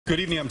Good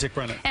evening, I'm Dick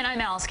Brennan. And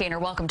I'm Alice Gaynor.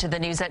 Welcome to the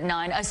news at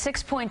 9. A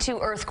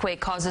 6.2 earthquake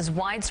causes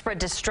widespread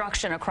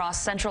destruction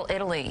across central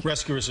Italy.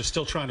 Rescuers are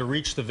still trying to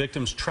reach the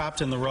victims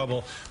trapped in the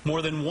rubble.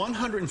 More than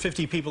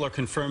 150 people are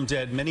confirmed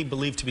dead, many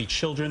believed to be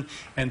children,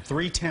 and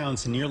 3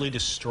 towns nearly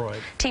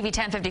destroyed. TV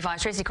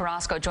 1055's Tracee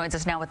Carrasco joins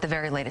us now with the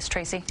very latest.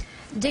 Tracee.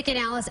 Dick and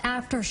Alice,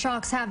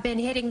 aftershocks have been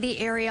hitting the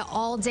area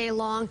all day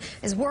long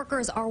as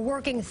workers are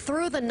working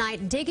through the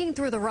night, digging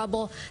through the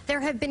rubble. There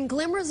have been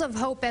glimmers of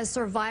hope as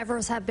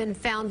survivors have been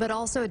found, but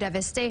also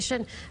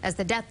devastation as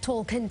the death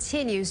toll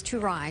continues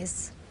to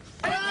rise.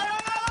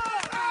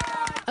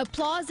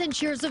 Applause and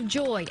cheers of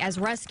joy as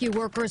rescue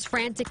workers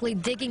frantically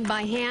digging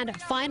by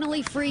hand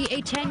finally free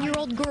a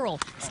 10-year-old girl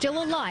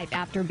still alive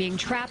after being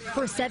trapped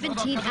for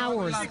 17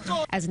 hours.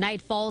 As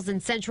night falls in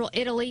central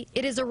Italy,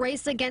 it is a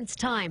race against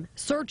time,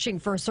 searching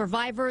for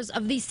survivors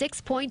of the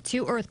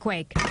 6.2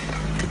 earthquake.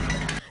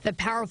 The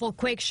powerful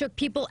quake shook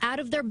people out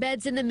of their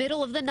beds in the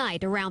middle of the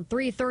night around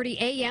 3:30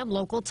 a.m.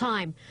 local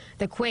time.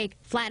 The quake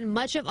flattened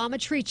much of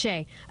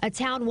Amatrice, a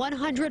town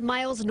 100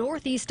 miles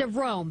northeast of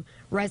Rome.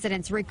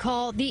 Residents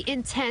recall the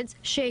intense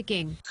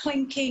shaking.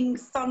 Clinking,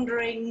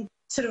 thundering,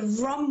 sort of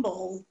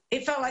rumble.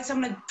 It felt like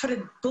someone had put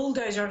a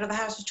bulldozer under the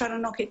house and trying to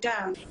knock it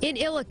down. In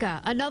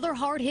Illica, another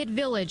hard-hit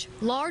village,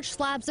 large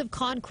slabs of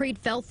concrete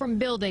fell from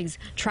buildings,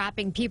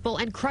 trapping people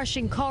and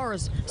crushing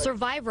cars.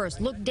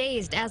 Survivors looked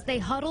dazed as they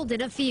huddled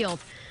in a field.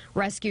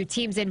 Rescue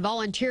teams and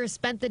volunteers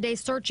spent the day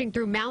searching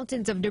through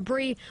mountains of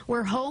debris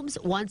where homes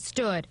once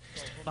stood.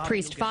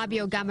 Priest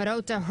Fabio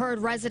Gamarota heard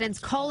residents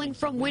calling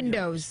from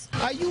windows.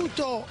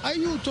 Aiuto!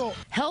 Aiuto!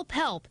 Help,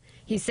 help!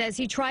 He says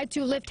he tried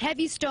to lift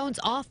heavy stones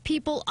off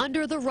people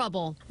under the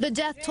rubble. The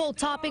death toll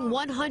topping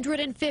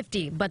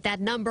 150, but that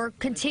number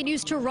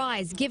continues to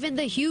rise given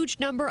the huge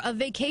number of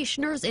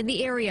vacationers in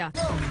the area.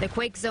 The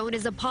quake zone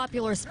is a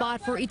popular spot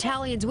for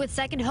Italians with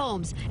second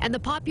homes, and the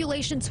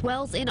population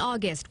swells in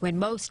August when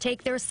most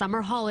take their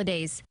summer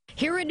holidays.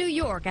 Here in New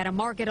York, at a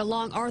market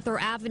along Arthur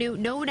Avenue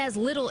known as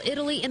Little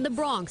Italy in the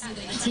Bronx,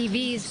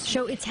 TVs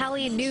show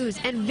Italian news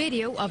and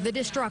video of the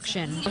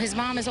destruction. His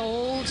mom is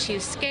old,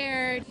 she's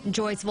scared.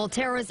 Joyce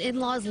Volterra's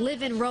in-laws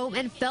live in Rome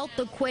and felt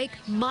the quake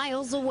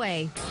miles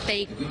away.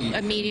 They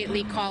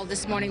immediately called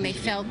this morning. They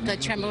felt the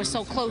tremor was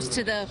so close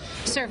to the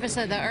surface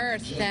of the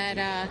earth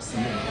that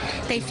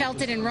they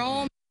felt it in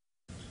Rome.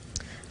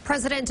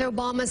 President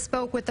Obama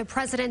spoke with the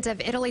president of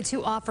Italy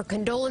to offer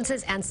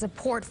condolences and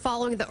support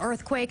following the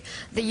earthquake.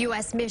 The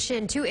U.S.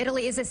 mission to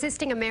Italy is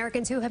assisting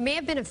Americans who may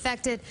have been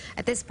affected.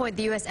 At this point,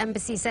 the U.S.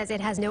 Embassy says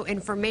it has no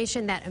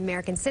information that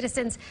American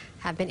citizens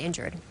have been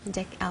injured.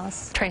 Dick,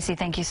 Alice. Tracee,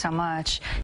 thank you so much.